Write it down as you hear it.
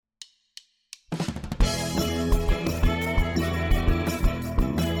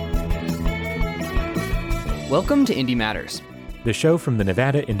Welcome to Indy Matters, the show from the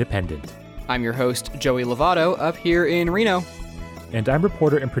Nevada Independent. I'm your host, Joey Lovato, up here in Reno. And I'm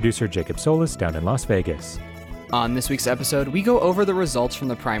reporter and producer Jacob Solis down in Las Vegas. On this week's episode, we go over the results from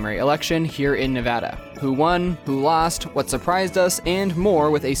the primary election here in Nevada. Who won, who lost, what surprised us, and more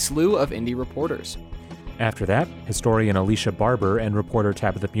with a slew of Indy reporters. After that, historian Alicia Barber and reporter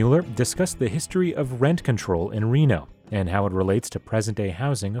Tabitha Mueller discuss the history of rent control in Reno and how it relates to present-day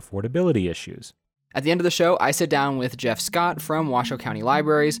housing affordability issues. At the end of the show, I sit down with Jeff Scott from Washoe County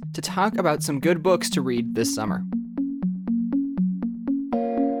Libraries to talk about some good books to read this summer.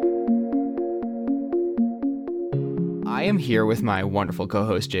 I am here with my wonderful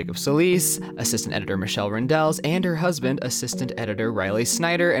co-host Jacob Solis, assistant editor Michelle Rendells, and her husband, assistant editor Riley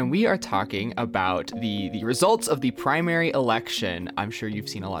Snyder, and we are talking about the results of the primary election. I'm sure you've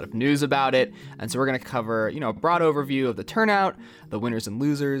seen a lot of news about it, and so we're going to cover, a broad overview of the turnout, the winners and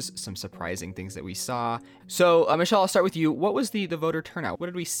losers, some surprising things that we saw. So, Michelle, I'll start with you. What was the voter turnout? What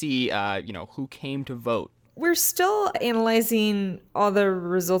did we see, who came to vote? We're still analyzing all the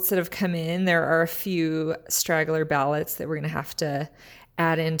results that have come in. There are a few straggler ballots that we're going to have to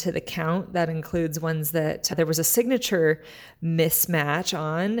add into the count. That includes ones that there was a signature mismatch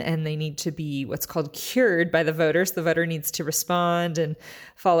on, and they need to be what's called cured by the voter. So the voter needs to respond and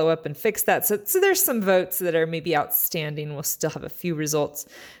follow up and fix that. So there's some votes that are maybe outstanding. We'll still have a few results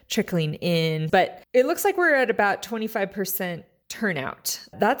trickling in, but it looks like we're at about 25% turnout.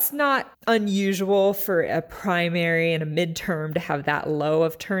 That's not unusual for a primary and a midterm to have that low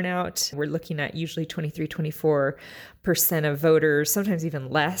of turnout. We're looking at usually 24% of voters, sometimes even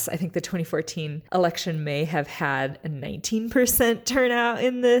less. I think the 2014 election may have had a 19% turnout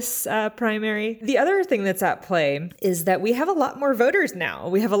in this primary. The other thing that's at play is that we have a lot more voters now.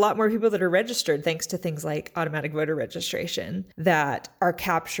 We have a lot more people that are registered thanks to things like automatic voter registration that are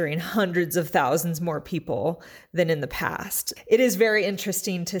capturing hundreds of thousands more people than in the past. It is very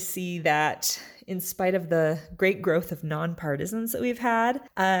interesting to see that in spite of the great growth of nonpartisans that we've had,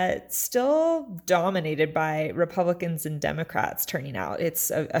 it's still dominated by Republicans and Democrats turning out. It's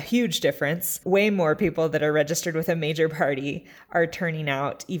a huge difference. Way more people that are registered with a major party are turning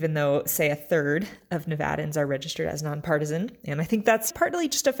out, even though, say, a third of Nevadans are registered as nonpartisan. And I think that's partly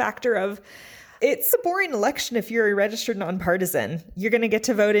just a factor of it's a boring election if you're a registered nonpartisan. You're going to get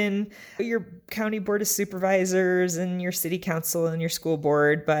to vote in your county board of supervisors and your city council and your school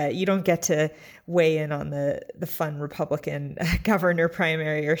board, but you don't get to weigh in on the fun Republican governor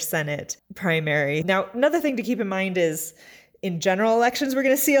primary or Senate primary. Now, another thing to keep in mind is in general elections, we're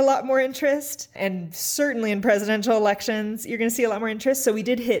going to see a lot more interest. And certainly in presidential elections, you're going to see a lot more interest. So we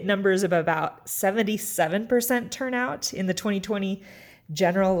did hit numbers of about 77% turnout in the 2020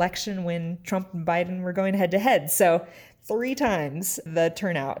 general election when Trump and Biden were going head to head. So 3 times the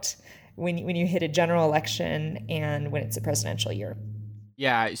turnout when you hit a general election and when it's a presidential year.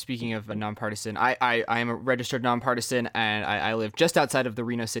 Yeah, speaking of a nonpartisan, I am a registered nonpartisan, and I live just outside of the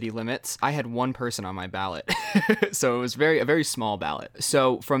Reno city limits. I had one person on my ballot, so it was a very small ballot.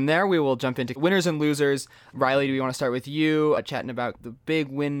 So from there, we will jump into winners and losers. Riley, do we want to start with you, chatting about the big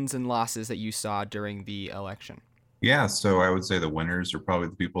wins and losses that you saw during the election? Yeah, so I would say the winners are probably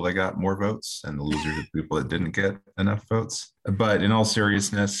the people that got more votes, and the losers are the people that didn't get enough votes. But in all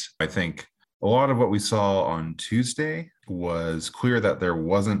seriousness, I think a lot of what we saw on Tuesday was clear that there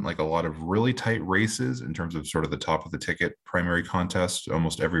wasn't like a lot of really tight races in terms of sort of the top of the ticket primary contest.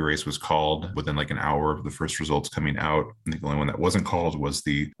 Almost every race was called within like an hour of the first results coming out. I think the only one that wasn't called was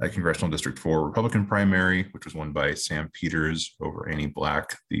the Congressional District 4 Republican primary, which was won by Sam Peters over Annie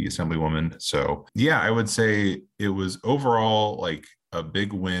Black, the Assemblywoman. So yeah, I would say it was overall like a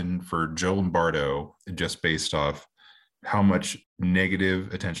big win for Joe Lombardo just based off how much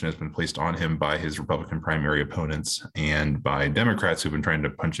negative attention has been placed on him by his Republican primary opponents and by Democrats who've been trying to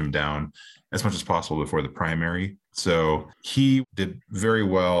punch him down as much as possible before the primary. So he did very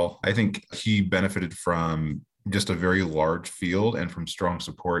well. I think he benefited from just a very large field and from strong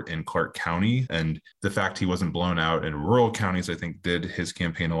support in Clark County. And the fact he wasn't blown out in rural counties, I think, did his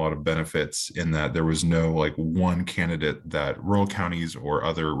campaign a lot of benefits in that there was no like one candidate that rural counties or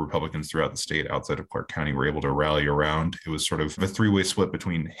other Republicans throughout the state outside of Clark County were able to rally around. It was sort of a 3-way split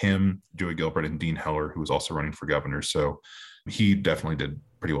between him, Joey Gilbert, and Dean Heller, who was also running for governor. So he definitely did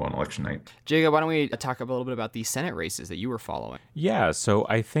pretty well on election night. Jacob, why don't we talk a little bit about the Senate races that you were following? Yeah, so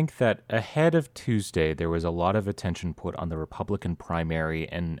I think that ahead of Tuesday, there was a lot of attention put on the Republican primary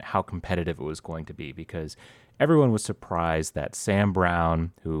and how competitive it was going to be because everyone was surprised that Sam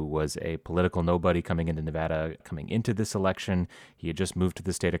Brown, who was a political nobody coming into Nevada, coming into this election, he had just moved to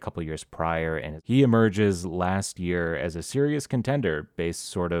the state a couple years prior, and he emerges last year as a serious contender based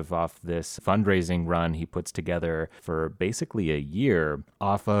sort of off this fundraising run he puts together for basically a year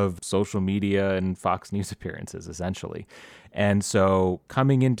off of social media and Fox News appearances, essentially. And so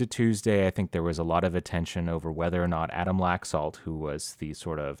coming into Tuesday, I think there was a lot of attention over whether or not Adam Laxalt, who was the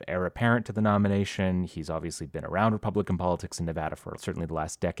sort of heir apparent to the nomination, he's obviously been around Republican politics in Nevada for certainly the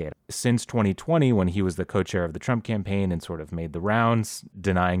last decade. Since 2020, when he was the co-chair of the Trump campaign and sort of made the rounds,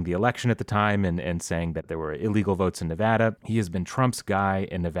 denying the election at the time and saying that there were illegal votes in Nevada, he has been Trump's guy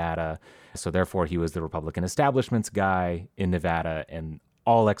in Nevada. So therefore, he was the Republican establishment's guy in Nevada, and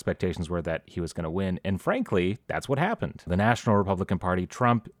all expectations were that he was going to win. And frankly, that's what happened. The National Republican Party,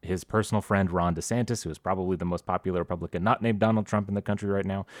 Trump, his personal friend, Ron DeSantis, who is probably the most popular Republican not named Donald Trump in the country right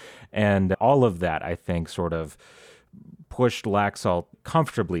now. And all of that, I think, sort of pushed Laxalt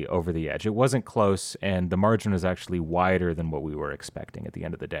comfortably over the edge. It wasn't close, and the margin was actually wider than what we were expecting at the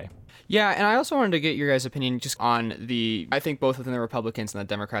end of the day. Yeah, and I also wanted to get your guys' opinion just on I think both within the Republicans and the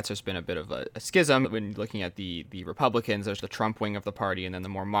Democrats, there's been a bit of a schism when looking at the Republicans. There's the Trump wing of the party and then the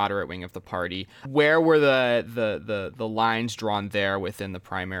more moderate wing of the party. Where were the lines drawn there within the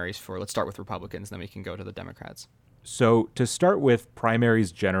primaries for, let's start with Republicans, then we can go to the Democrats. So to start with,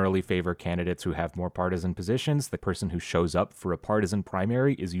 primaries generally favor candidates who have more partisan positions. The person who shows up for a partisan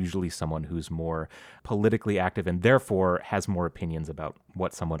primary is usually someone who's more politically active and therefore has more opinions about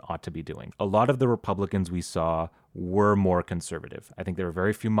what someone ought to be doing. A lot of the Republicans we saw were more conservative. I think there were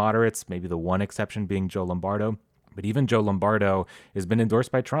very few moderates, maybe the one exception being Joe Lombardo. But even Joe Lombardo has been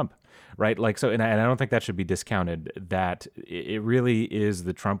endorsed by Trump, right? And I don't think that should be discounted, that it really is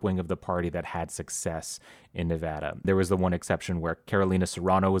the Trump wing of the party that had success in Nevada. There was the one exception where Carolina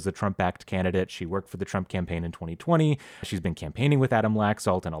Serrano was the Trump-backed candidate. She worked for the Trump campaign in 2020. She's been campaigning with Adam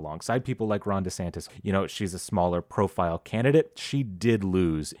Laxalt and alongside people like Ron DeSantis. She's a smaller profile candidate. She did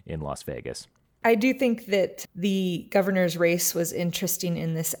lose in Las Vegas. I do think that the governor's race was interesting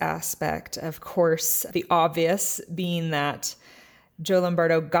in this aspect. Of course, the obvious being that Joe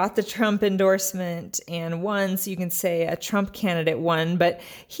Lombardo got the Trump endorsement and won, so you can say a Trump candidate won, but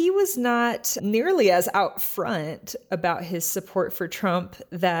he was not nearly as out front about his support for Trump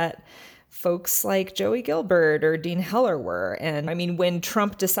that folks like Joey Gilbert or Dean Heller were. And I mean, when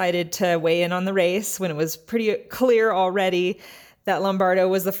Trump decided to weigh in on the race, when it was pretty clear already that Lombardo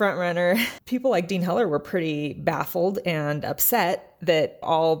was the front runner, people like Dean Heller were pretty baffled and upset that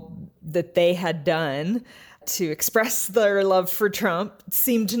all that they had done to express their love for Trump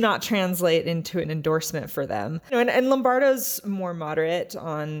seemed to not translate into an endorsement for them. And Lombardo's more moderate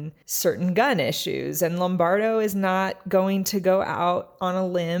on certain gun issues, and Lombardo is not going to go out on a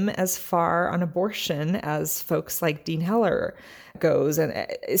limb as far on abortion as folks like Dean Heller goes. And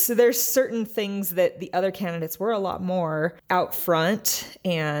so there's certain things that the other candidates were a lot more out front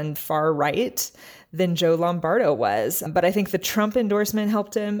and far right than Joe Lombardo was. But I think the Trump endorsement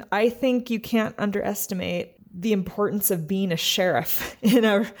helped him. I think you can't underestimate the importance of being a sheriff in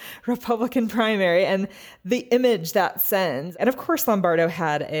a Republican primary and the image that sends. And of course, Lombardo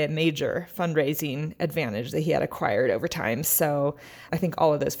had a major fundraising advantage that he had acquired over time. So I think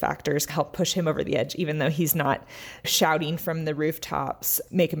all of those factors help push him over the edge, even though he's not shouting from the rooftops,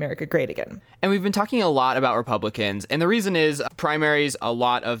 "Make America Great Again." And we've been talking a lot about Republicans. And the reason is primaries, a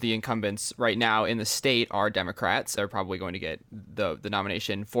lot of the incumbents right now in the state are Democrats. They're probably going to get the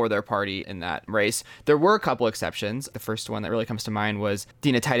nomination for their party in that race. There were a couple exceptions. The first one that really comes to mind was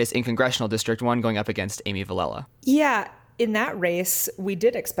Dina Titus in Congressional District 1 going up against Amy Villela. Yeah. In that race, we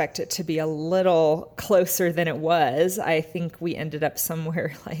did expect it to be a little closer than it was. I think we ended up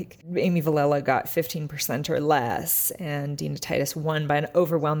somewhere like Amy Villela got 15% or less, and Dina Titus won by an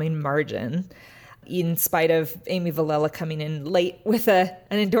overwhelming margin, in spite of Amy Villela coming in late with an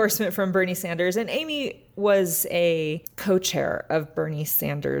endorsement from Bernie Sanders. And Amy was a co-chair of Bernie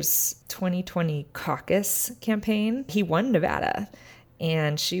Sanders' 2020 caucus campaign. He won Nevada,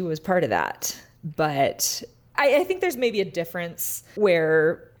 and she was part of that. But I think there's maybe a difference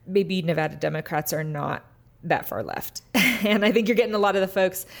where maybe Nevada Democrats are not that far left. And I think you're getting a lot of the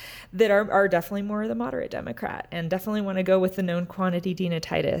folks that are definitely more of the moderate Democrat and definitely want to go with the known quantity Dina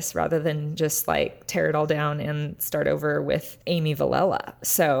Titus rather than just like tear it all down and start over with Amy Villela.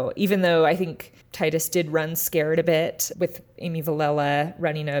 So even though I think Titus did run scared a bit with Amy Villela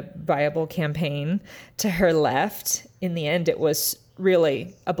running a viable campaign to her left, in the end it was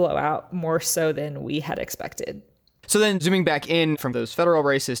really a blowout, more so than we had expected. So then zooming back in from those federal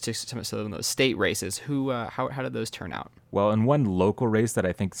races to some of those state races, how did those turn out? Well, in one local race that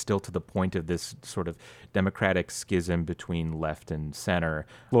I think still to the point of this sort of democratic schism between left and center,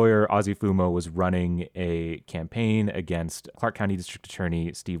 lawyer Ozzie Fumo was running a campaign against Clark County District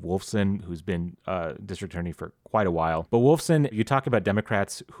Attorney Steve Wolfson, who's been district attorney for quite a while. But Wolfson, you talk about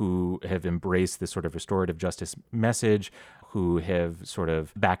Democrats who have embraced this sort of restorative justice message, who have sort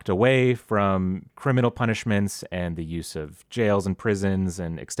of backed away from criminal punishments and the use of jails and prisons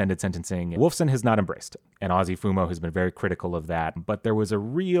and extended sentencing. Wolfson has not embraced, and Ozzie Fumo has been very critical of that. But there was a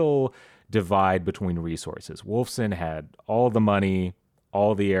real divide between resources. Wolfson had all the money,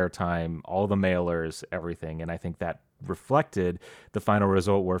 all the airtime, all the mailers, everything, and I think that reflected the final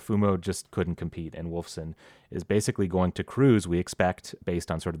result where Fumo just couldn't compete, and Wolfson is basically going to cruise, we expect,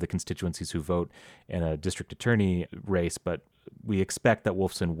 based on sort of the constituencies who vote in a district attorney race, but we expect that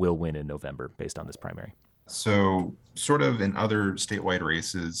Wolfson will win in November based on this primary. So sort of in other statewide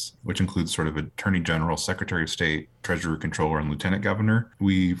races, which includes sort of attorney general, secretary of state, treasurer, controller, and lieutenant governor,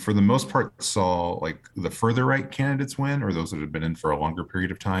 we, for the most part, saw like the further right candidates win, or those that had been in for a longer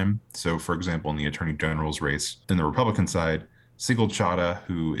period of time. So for example, in the attorney general's race, in the Republican side, Sigal Chattah,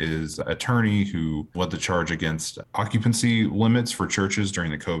 who is an attorney who led the charge against occupancy limits for churches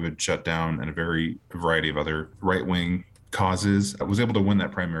during the COVID shutdown and a variety of other right-wing causes, was able to win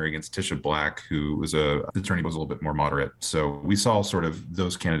that primary against Tisha Black, who was the attorney was a little bit more moderate. So we saw sort of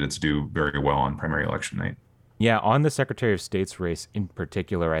those candidates do very well on primary election night. Yeah, on the Secretary of State's race in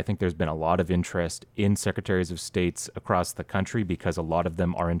particular, I think there's been a lot of interest in secretaries of states across the country because a lot of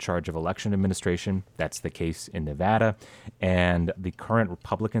them are in charge of election administration. That's the case in Nevada. And the current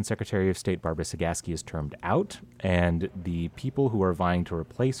Republican Secretary of State, Barbara Sagaski, is termed out. And the people who are vying to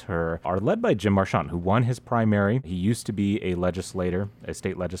replace her are led by Jim Marchant, who won his primary. He used to be a legislator, a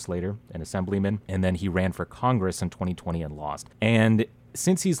state legislator, an assemblyman, and then he ran for Congress in 2020 and lost. And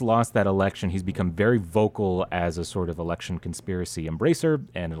since he's lost that election, he's become very vocal as a sort of election conspiracy embracer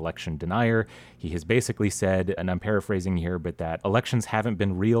and election denier. He has basically said, and I'm paraphrasing here, but that elections haven't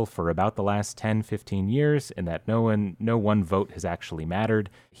been real for about the last 10, 15 years, and that no one vote has actually mattered.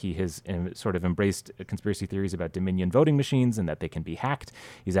 He has sort of embraced conspiracy theories about Dominion voting machines and that they can be hacked.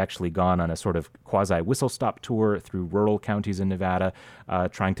 He's actually gone on a sort of quasi-whistle-stop tour through rural counties in Nevada,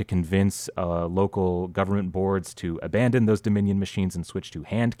 trying to convince local government boards to abandon those Dominion machines and switch to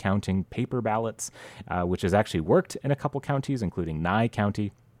hand-counting paper ballots, which has actually worked in a couple counties, including Nye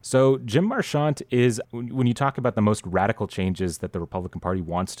County. So Jim Marchant is, when you talk about the most radical changes that the Republican Party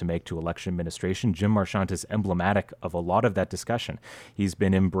wants to make to election administration, Jim Marchant is emblematic of a lot of that discussion. He's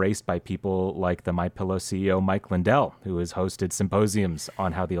been embraced by people like the MyPillow CEO Mike Lindell, who has hosted symposiums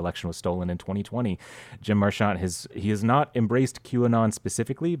on how the election was stolen in 2020. Jim Marchant has not embraced QAnon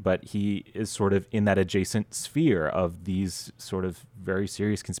specifically, but he is sort of in that adjacent sphere of these sort of very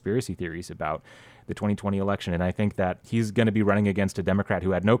serious conspiracy theories about the 2020 election. And I think that he's going to be running against a Democrat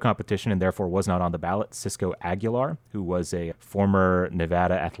who had no competition and therefore was not on the ballot, Cisco Aguilar, who was a former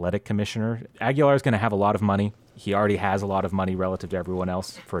Nevada athletic commissioner. Aguilar is going to have a lot of money. He already has a lot of money relative to everyone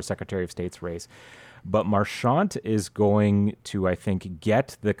else for a Secretary of State's race. But Marchant is going to, I think,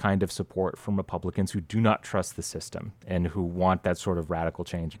 get the kind of support from Republicans who do not trust the system and who want that sort of radical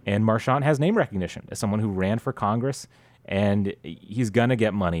change. And Marchant has name recognition as someone who ran for Congress, and he's going to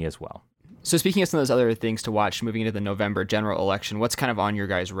get money as well. So speaking of some of those other things to watch moving into the November general election, what's kind of on your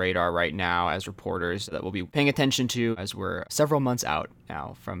guys' radar right now as reporters that we'll be paying attention to as we're several months out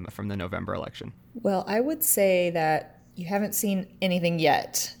now from the November election? Well, I would say that you haven't seen anything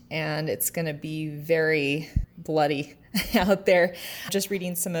yet, and it's going to be very bloody out there. Just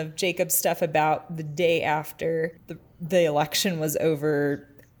reading some of Jacob's stuff about the day after the election was over,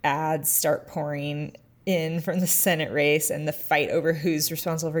 ads start pouring in from the Senate race, and the fight over who's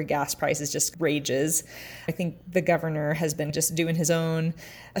responsible for gas prices just rages. I think the governor has been just doing his own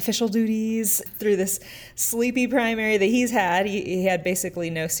official duties through this sleepy primary that he's had. He had basically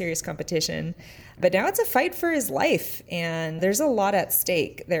no serious competition. But now it's a fight for his life, and there's a lot at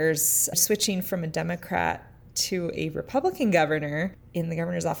stake. There's switching from a Democrat to a Republican governor in the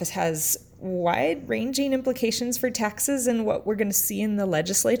governor's office has wide-ranging implications for taxes and what we're going to see in the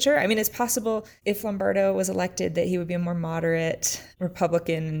legislature. I mean, it's possible if Lombardo was elected that he would be a more moderate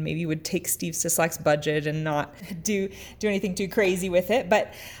Republican and maybe would take Steve Sisolak's budget and not do anything too crazy with it.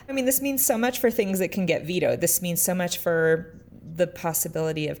 But I mean, this means so much for things that can get vetoed. This means so much for the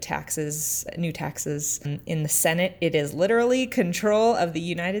possibility of taxes, new taxes in the Senate. It is literally control of the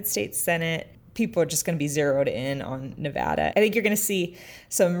United States Senate. People are just going to be zeroed in on Nevada. I think you're going to see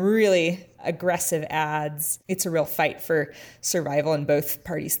some really aggressive ads. It's a real fight for survival, and both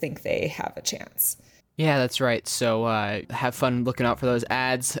parties think they have a chance. Yeah, that's right. So have fun looking out for those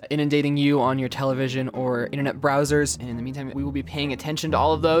ads inundating you on your television or internet browsers. And in the meantime, we will be paying attention to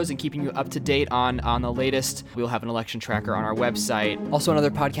all of those and keeping you up to date on the latest. We'll have an election tracker on our website. Also, another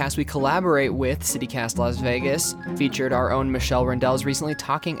podcast we collaborate with, CityCast Las Vegas, featured our own Michelle Rendells recently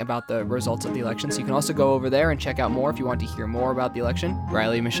talking about the results of the election. So you can also go over there and check out more if you want to hear more about the election.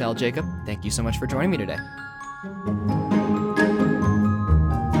 Riley, Michelle, Jacob, thank you so much for joining me today.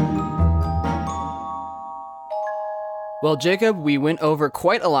 Well, Jacob, we went over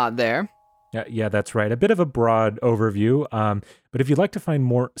quite a lot there. Yeah, that's right. A bit of a broad overview. But if you'd like to find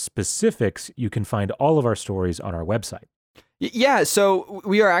more specifics, you can find all of our stories on our website. Yeah, so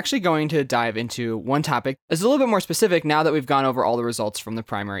we are actually going to dive into one topic that's a little bit more specific now that we've gone over all the results from the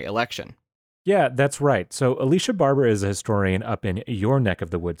primary election. Yeah, that's right. So Alicia Barber is a historian up in your neck of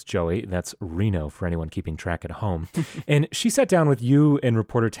the woods, Joey. That's Reno for anyone keeping track at home. And she sat down with you and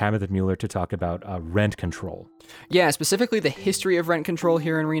reporter Tabitha Mueller to talk about rent control. Yeah, specifically the history of rent control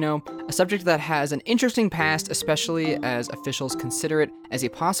here in Reno, a subject that has an interesting past, especially as officials consider it as a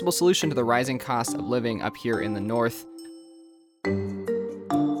possible solution to the rising cost of living up here in the north.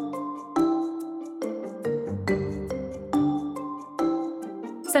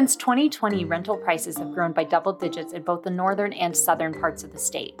 Since 2020, rental prices have grown by double digits in both the northern and southern parts of the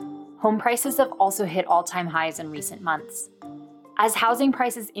state. Home prices have also hit all-time highs in recent months. As housing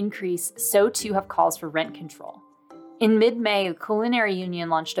prices increase, so too have calls for rent control. In mid-May, the Culinary Union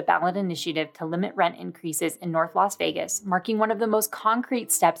launched a ballot initiative to limit rent increases in North Las Vegas, marking one of the most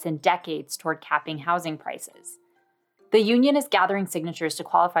concrete steps in decades toward capping housing prices. The union is gathering signatures to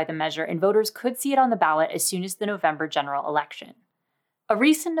qualify the measure, and voters could see it on the ballot as soon as the November general election. A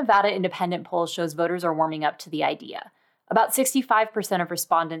recent Nevada Independent poll shows voters are warming up to the idea. About 65% of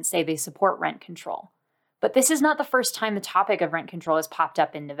respondents say they support rent control. But this is not the first time the topic of rent control has popped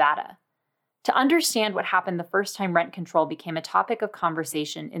up in Nevada. To understand what happened the first time rent control became a topic of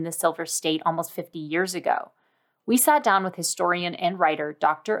conversation in the Silver State almost 50 years ago, we sat down with historian and writer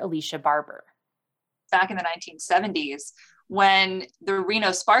Dr. Alicia Barber. Back in the 1970s, when the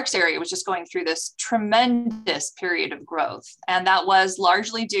Reno-Sparks area was just going through this tremendous period of growth. And that was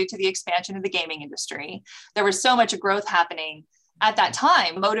largely due to the expansion of the gaming industry. There was so much growth happening at that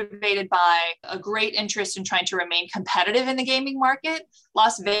time, motivated by a great interest in trying to remain competitive in the gaming market.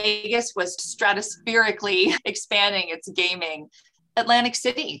 Las Vegas was stratospherically expanding its gaming. Atlantic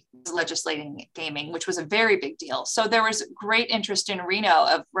City was legislating gaming, which was a very big deal. So there was great interest in Reno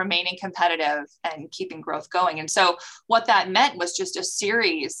of remaining competitive and keeping growth going. And so what that meant was just a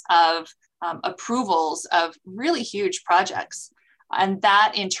series of approvals of really huge projects. And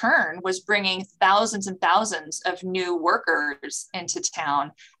that in turn was bringing thousands and thousands of new workers into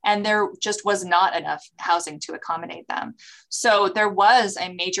town. And there just was not enough housing to accommodate them. So there was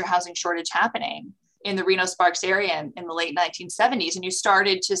a major housing shortage happening in the Reno-Sparks area in the late 1970s. And you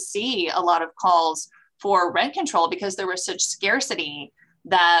started to see a lot of calls for rent control because there was such scarcity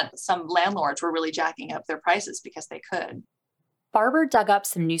that some landlords were really jacking up their prices because they could. Barber dug up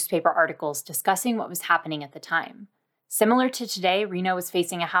some newspaper articles discussing what was happening at the time. Similar to today, Reno was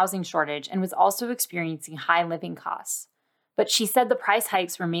facing a housing shortage and was also experiencing high living costs. But she said the price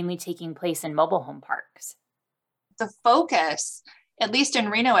hikes were mainly taking place in mobile home parks. The focus, at least in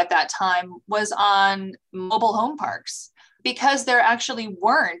Reno at that time, was on mobile home parks because there actually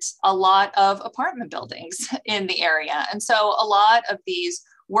weren't a lot of apartment buildings in the area. And so a lot of these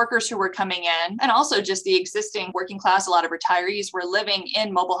workers who were coming in, and also just the existing working class, a lot of retirees were living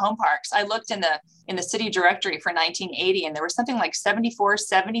in mobile home parks. I looked in the city directory for 1980, and there was something like 74,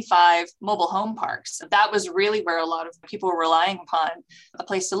 75 mobile home parks. That was really where a lot of people were relying upon a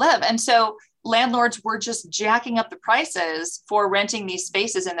place to live. And so landlords were just jacking up the prices for renting these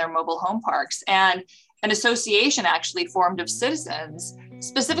spaces in their mobile home parks. And an association actually formed of citizens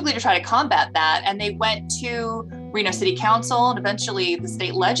specifically to try to combat that. And they went to Reno City Council and eventually the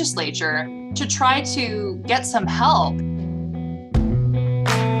state legislature to try to get some help.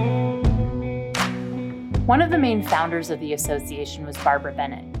 One of the main founders of the association was Barbara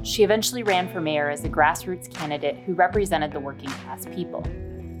Bennett. She eventually ran for mayor as a grassroots candidate who represented the working class people.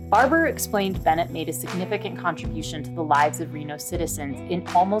 Barber explained Bennett made a significant contribution to the lives of Reno citizens in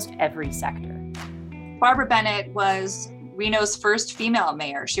almost every sector. Barbara Bennett was Reno's first female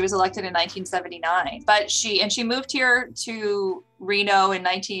mayor. She was elected in 1979, but she moved here to Reno in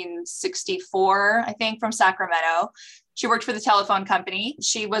 1964, I think, from Sacramento. She worked for the telephone company.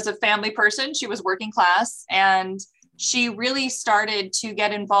 She was a family person. She was working class, and she really started to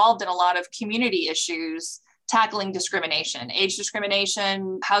get involved in a lot of community issues tackling discrimination, age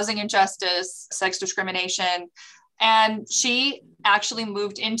discrimination, housing injustice, sex discrimination. And she actually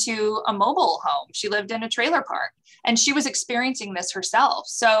moved into a mobile home. She lived in a trailer park and she was experiencing this herself.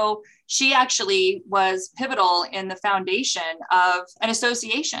 So she actually was pivotal in the foundation of an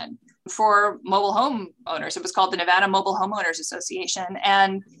association for mobile home owners. It was called the Nevada Mobile Homeowners Association.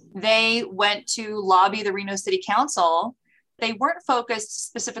 And they went to lobby the Reno City Council. They weren't focused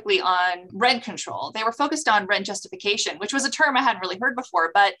specifically on rent control. They were focused on rent justification, which was a term I hadn't really heard before,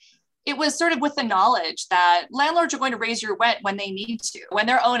 but it was sort of with the knowledge that landlords are going to raise your rent when they need to. When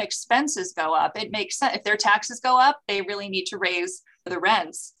their own expenses go up, it makes sense. If their taxes go up, they really need to raise the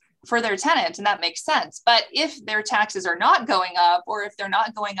rents for their tenants, and that makes sense. But if their taxes are not going up, or if they're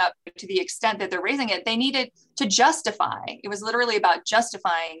not going up to the extent that they're raising it, they needed to justify. It was literally about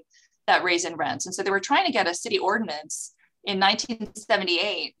justifying that raise in rents. And so they were trying to get a city ordinance in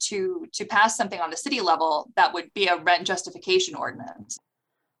 1978 to pass something on the city level that would be a rent justification ordinance.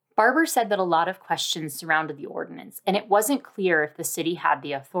 Barber said that a lot of questions surrounded the ordinance, and it wasn't clear if the city had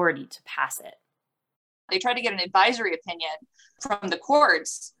the authority to pass it. They tried to get an advisory opinion from the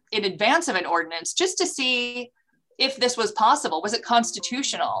courts in advance of an ordinance just to see if this was possible. Was it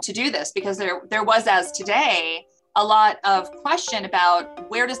constitutional to do this? Because there was, as today, a lot of question about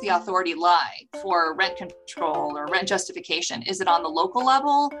where does the authority lie for rent control or rent justification? Is it on the local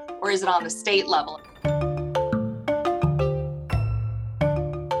level or is it on the state level?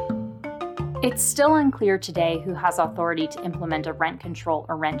 It's still unclear today who has authority to implement a rent control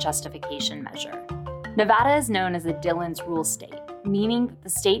or rent justification measure. Nevada is known as a Dillon's Rule state, meaning that the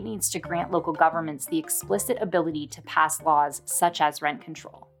state needs to grant local governments the explicit ability to pass laws such as rent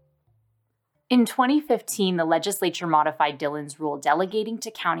control. In 2015, the legislature modified Dillon's Rule, delegating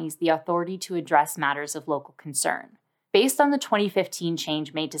to counties the authority to address matters of local concern. Based on the 2015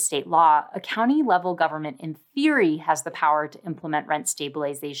 change made to state law, a county-level government in theory has the power to implement rent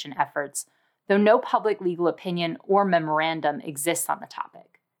stabilization efforts, though no public legal opinion or memorandum exists on the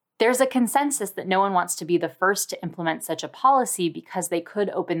topic. There's a consensus that no one wants to be the first to implement such a policy because they could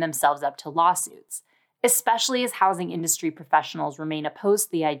open themselves up to lawsuits, especially as housing industry professionals remain opposed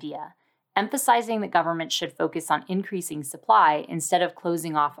to the idea, emphasizing that government should focus on increasing supply instead of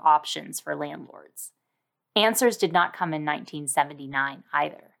closing off options for landlords. Answers did not come in 1979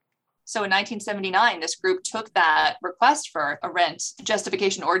 either. So in 1979, this group took that request for a rent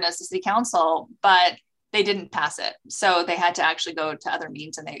justification ordinance to City Council, but they didn't pass it. So they had to actually go to other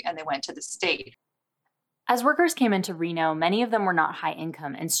means, and they went to the state. As workers came into Reno, many of them were not high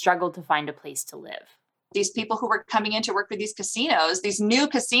income and struggled to find a place to live. These people who were coming in to work for these casinos, these new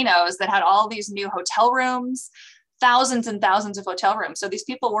casinos that had all these new hotel rooms, thousands and thousands of hotel rooms. So these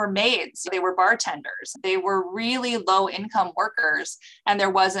people were maids, they were bartenders, they were really low income workers, and there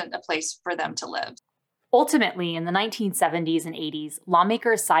wasn't a place for them to live. Ultimately, in the 1970s and 80s,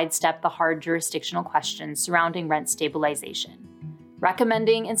 lawmakers sidestepped the hard jurisdictional questions surrounding rent stabilization,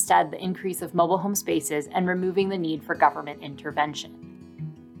 recommending instead the increase of mobile home spaces and removing the need for government intervention.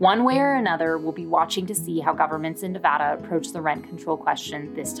 One way or another, we'll be watching to see how governments in Nevada approach the rent control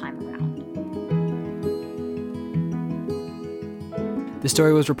question this time around. The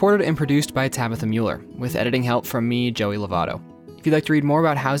story was reported and produced by Tabitha Mueller, with editing help from me, Joey Lovato. If you'd like to read more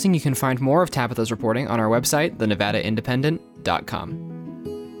about housing, you can find more of Tabitha's reporting on our website,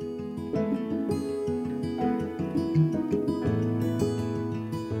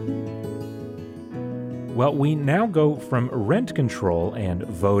 thenevadaindependent.com. Well, we now go from rent control and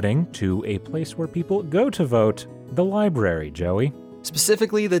voting to a place where people go to vote, the library, Joey.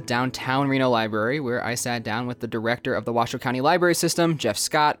 Specifically, the downtown Reno Library, where I sat down with the director of the Washoe County Library System, Jeff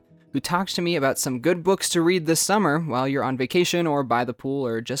Scott, who talked to me about some good books to read this summer while you're on vacation or by the pool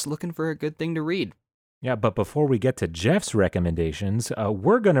or just looking for a good thing to read. Yeah, but before we get to Jeff's recommendations,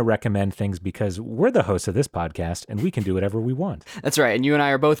 we're going to recommend things because we're the hosts of this podcast and we can do whatever we want. That's right, and you and I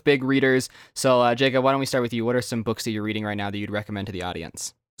are both big readers. So, Jacob, why don't we start with you? What are some books that you're reading right now that you'd recommend to the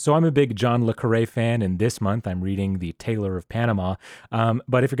audience? So I'm a big John Le Carré fan, and this month I'm reading The Tailor of Panama.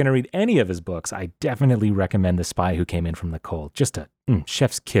 But if you're going to read any of his books, I definitely recommend The Spy Who Came In From the Cold. Just a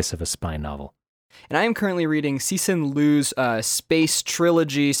chef's kiss of a spy novel. And I am currently reading Cixin Liu's space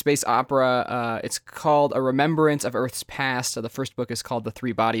trilogy, space opera. It's called A Remembrance of Earth's Past. The first book is called The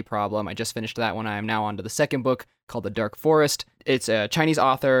Three-Body Problem. I just finished that one. I am now on to the second book called The Dark Forest. It's a Chinese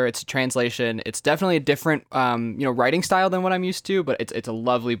author. It's a translation. It's definitely a different writing style than what I'm used to, but it's a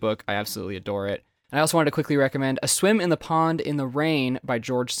lovely book. I absolutely adore it. And I also wanted to quickly recommend A Swim in the Pond in the Rain by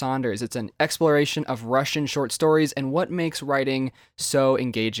George Saunders. It's an exploration of Russian short stories and what makes writing so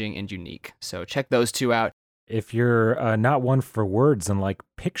engaging and unique. So check those two out. If you're not one for words and like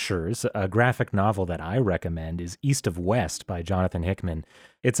pictures, a graphic novel that I recommend is East of West by Jonathan Hickman.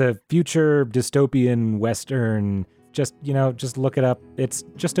 It's a future dystopian Western. Just look it up. It's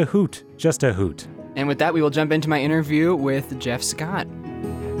just a hoot. And with that, we will jump into my interview with Jeff Scott.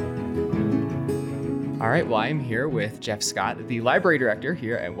 All right, well, I'm here with Jeff Scott, the library director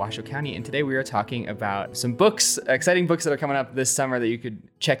here at Washoe County, and today we are talking about some books, exciting books that are coming up this summer that you could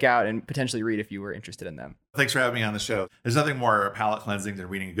check out and potentially read if you were interested in them. Thanks for having me on the show. There's nothing more palate cleansing than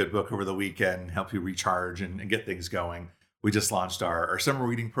reading a good book over the weekend, help you recharge and get things going. We just launched our summer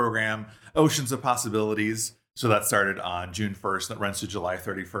reading program, Oceans of Possibilities. So that started on June 1st, that runs to July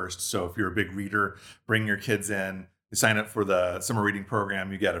 31st. So if you're a big reader, bring your kids in, you sign up for the summer reading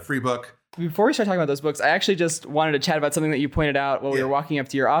program, you get a free book. Before we start talking about those books, I actually just wanted to chat about something that you pointed out while we were walking up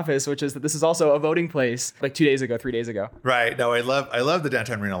to your office, which is that this is also a voting place, like 3 days ago. Right. No, I love the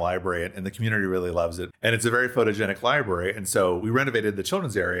Downtown Reno Library, and the community really loves it. And it's a very photogenic library. And so we renovated the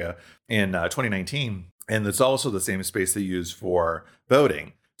children's area in 2019, and it's also the same space they use for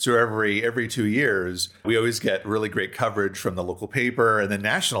voting. So every 2 years, we always get really great coverage from the local paper and then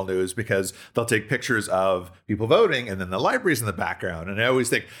national news, because they'll take pictures of people voting and then the library's in the background. And I always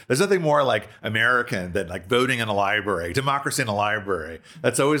think there's nothing more like American than like voting in a library, democracy in a library.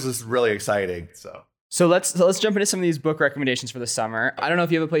 That's always just really exciting. So let's jump into some of these book recommendations for the summer. I don't know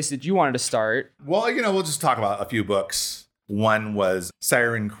if you have a place that you wanted to start. Well, we'll just talk about a few books. One was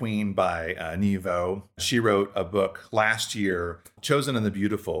Siren Queen by Nevo. She wrote a book last year, Chosen and the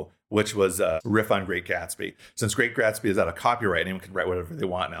Beautiful, which was a riff on Great Gatsby. Since Great Gatsby is out of copyright, anyone can write whatever they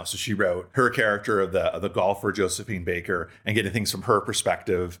want now. So she wrote her character of the golfer, Josephine Baker, and getting things from her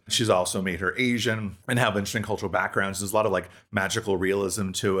perspective. She's also made her Asian and have interesting cultural backgrounds. There's a lot of like magical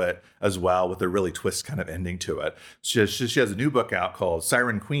realism to it as well, with a really twist kind of ending to it. She has a new book out called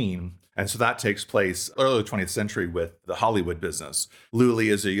Siren Queen. And so that takes place early 20th century with the Hollywood business. Luli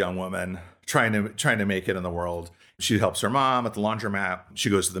is a young woman trying to make it in the world. She helps her mom at the laundromat. She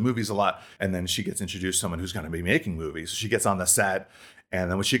goes to the movies a lot. And then she gets introduced to someone who's going to be making movies. So she gets on the set. And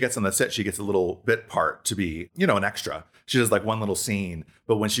then when she gets on the set, she gets a little bit part to be, an extra. She does like one little scene.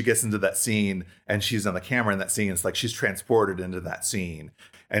 But when she gets into that scene and she's on the camera in that scene, it's like she's transported into that scene.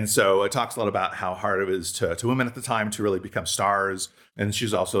 And so it talks a lot about how hard it is to women at the time to really become stars. And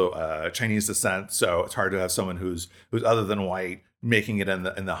she's also Chinese descent. So it's hard to have someone who's other than white making it in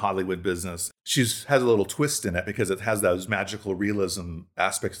the Hollywood business. She has a little twist in it because it has those magical realism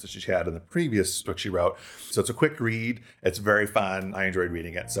aspects that she had in the previous book she wrote. So it's a quick read. It's very fun. I enjoyed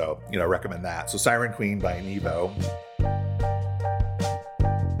reading it. So, I recommend that. So Siren Queen by Nevo.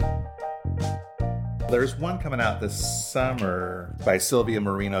 There's one coming out this summer by Sylvia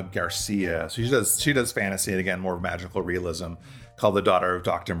Moreno Garcia. So she does fantasy, and again, more magical realism, called The Daughter of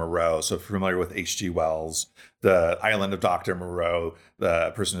Dr. Moreau. So if you're familiar with H.G. Wells, the island of Dr. Moreau,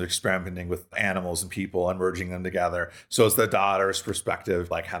 the person who's experimenting with animals and people and merging them together. So it's the daughter's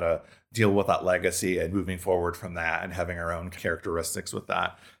perspective, like how to deal with that legacy and moving forward from that and having our own characteristics with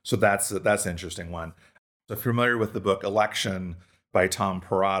that. So that's an interesting one. So if you're familiar with the book Election by Tom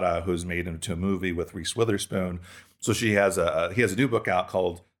Perrotta, who's made into a movie with Reese Witherspoon. So he has a new book out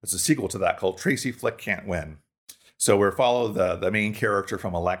it's a sequel to that called Tracy Flick Can't Win. So we follow the main character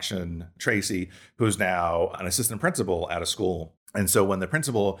from Election, Tracy, who's now an assistant principal at a school. And so when the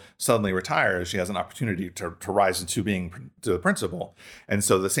principal suddenly retires, she has an opportunity to rise into being the principal. And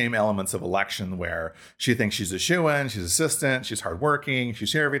so the same elements of Election, where she thinks she's a shoo-in, she's assistant, she's hardworking,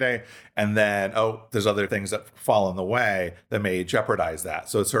 she's here every day. And then, there's other things that fall in the way that may jeopardize that.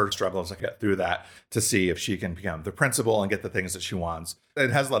 So it's her struggle to get through that to see if she can become the principal and get the things that she wants. It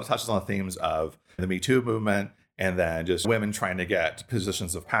has a lot of touches on the themes of the Me Too movement, and then just women trying to get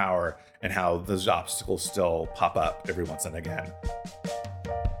positions of power and how those obstacles still pop up every once and again.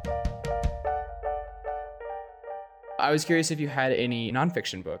 I was curious if you had any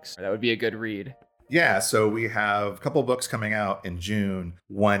nonfiction books. That would be a good read. Yeah, so we have a couple books coming out in June.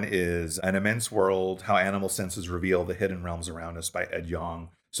 One is An Immense World, How Animal Senses Reveal the Hidden Realms Around Us by Ed Yong.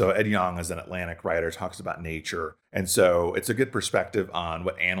 So Ed Yong is an Atlantic writer, talks about nature. And so it's a good perspective on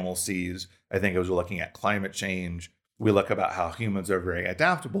what animal sees. I think it was looking at climate change. We look about how humans are very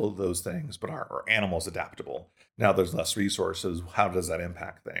adaptable to those things, but are animals adaptable? Now there's less resources. How does that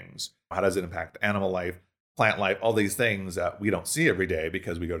impact things? How does it impact animal life, plant life, all these things that we don't see every day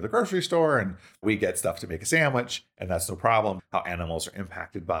because we go to the grocery store and we get stuff to make a sandwich, and that's no problem. How animals are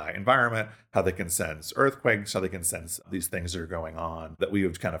impacted by environment, how they can sense earthquakes, how they can sense these things that are going on that we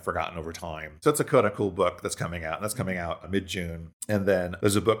have kind of forgotten over time. So it's a kind of cool book that's coming out. That's coming out mid-June. And then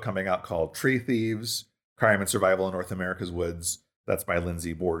there's a book coming out called Tree Thieves, Crime and Survival in North America's Woods That's by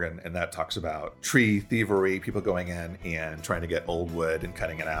Lindsay Borgen, and that talks about tree thievery, people going in and trying to get old wood and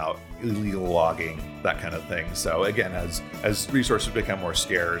cutting it out, illegal logging, that kind of thing. So again, as resources become more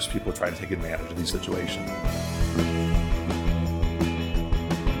scarce, people try to take advantage of these situations.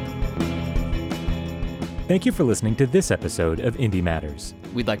 Thank you for listening to this episode of Indie Matters.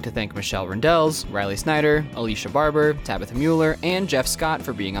 We'd like to thank Michelle Rendells, Riley Snyder, Alicia Barber, Tabitha Mueller, and Jeff Scott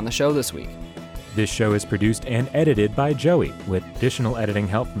for being on the show this week. This show is produced and edited by Joey, with additional editing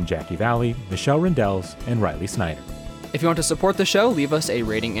help from Jackie Valley, Michelle Rendells, and Riley Snyder. If you want to support the show, leave us a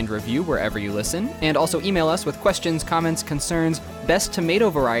rating and review wherever you listen, and also email us with questions, comments, concerns, best tomato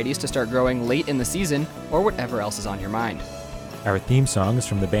varieties to start growing late in the season, or whatever else is on your mind. Our theme song is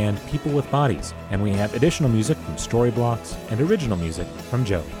from the band People with Bodies, and we have additional music from Storyblocks and original music from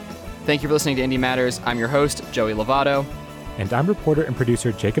Joey. Thank you for listening to Indie Matters. I'm your host, Joey Lovato. And I'm reporter and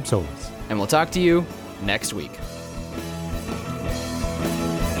producer Jacob Solis. And we'll talk to you next week.